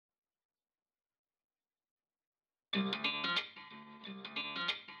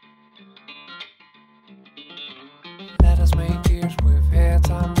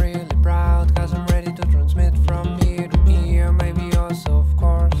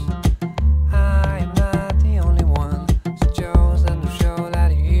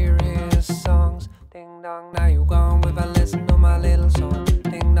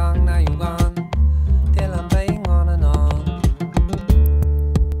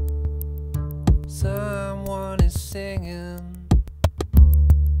singing,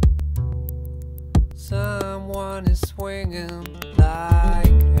 someone is swinging like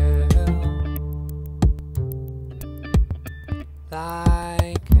hell,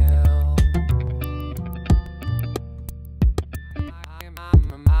 like hell. I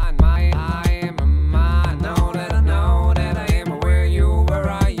am a man, know that I am where you, where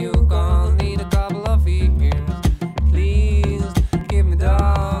are you gone? Need a couple of years, please give me the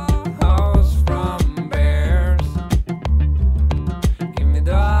house from bears. Give me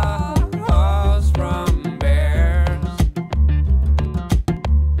the house from bears.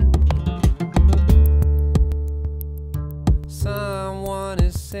 Someone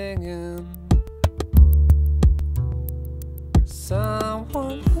is singing,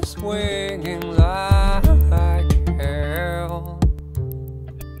 someone is swinging like hell,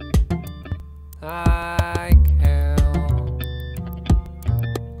 like hell.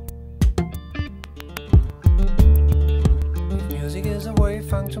 If music is a way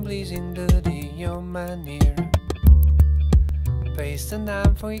function pleasing to the human ear, based on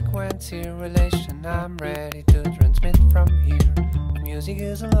time frequency relation, I'm ready to transmit from here. Music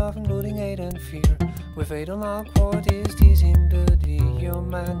is a love including hate and fear, with fatal all qualities teasing to the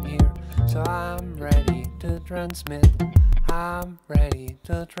human ear. So I'm ready to transmit, I'm ready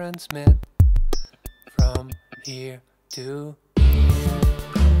to transmit from here to here.